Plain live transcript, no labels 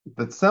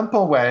The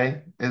simple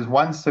way is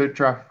one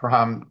sutra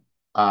from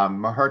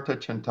Mahurta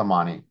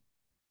Chintamani,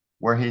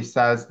 where he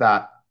says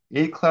that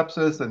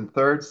eclipses in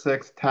 3rd,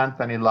 6th, 10th,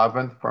 and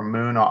 11th for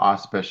moon are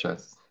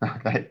auspicious.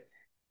 Okay.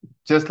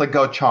 Just like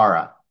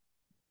Gochara.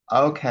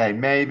 Okay,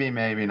 maybe,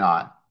 maybe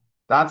not.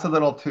 That's a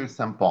little too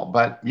simple.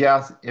 But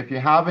yes, if you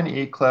have an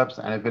eclipse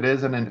and if it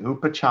is in an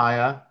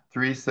upachaya,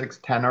 3, 6,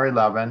 10, or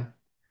 11,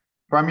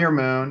 from your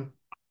moon,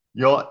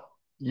 you'll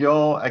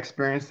you'll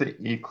experience the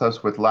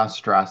eclipse with less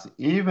stress,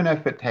 even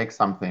if it takes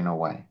something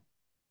away.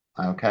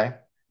 Okay?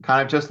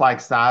 Kind of just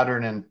like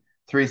Saturn in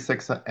 3,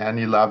 6, and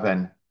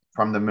 11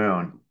 from the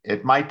moon.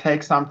 It might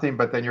take something,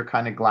 but then you're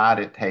kind of glad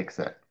it takes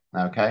it.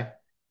 Okay?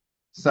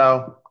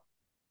 So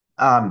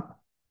um,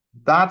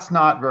 that's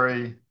not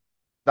very,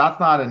 that's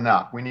not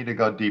enough. We need to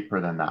go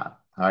deeper than that.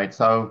 All right.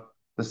 So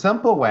the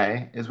simple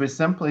way is we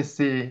simply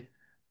see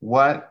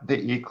what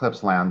the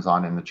eclipse lands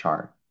on in the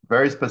chart,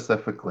 very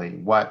specifically,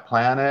 what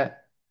planet,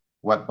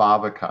 what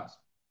bhavakas.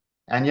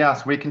 And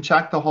yes, we can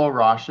check the whole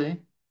Rashi,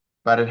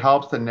 but it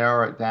helps to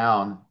narrow it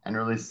down and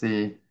really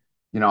see,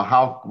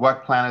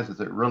 what planets is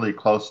it really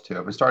close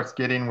to. If it starts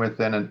getting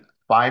within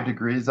 5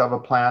 degrees of a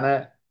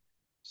planet,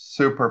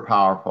 super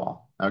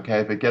powerful.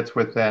 Okay, if it gets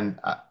within,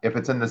 if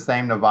it's in the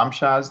same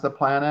Navamsha as the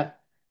planet,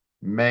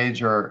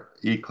 major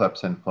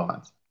eclipse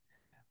influence.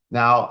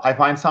 Now, I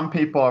find some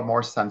people are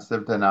more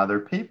sensitive than other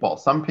people.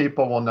 Some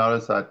people will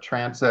notice a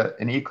transit,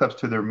 an eclipse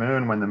to their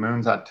moon when the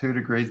moon's at 2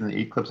 degrees and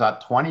the eclipse at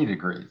 20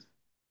 degrees.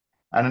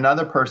 And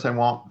another person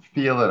won't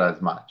feel it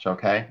as much.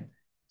 Okay.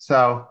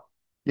 So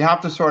you have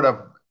to sort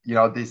of,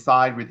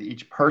 decide with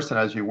each person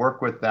as you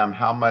work with them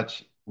how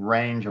much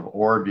range of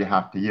orb you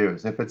have to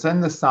use. If it's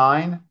in the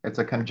sign, it's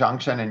a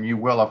conjunction and you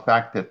will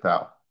affect it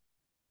though.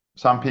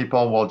 Some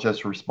people will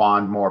just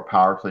respond more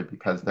powerfully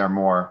because they're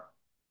more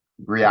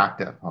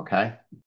reactive. Okay.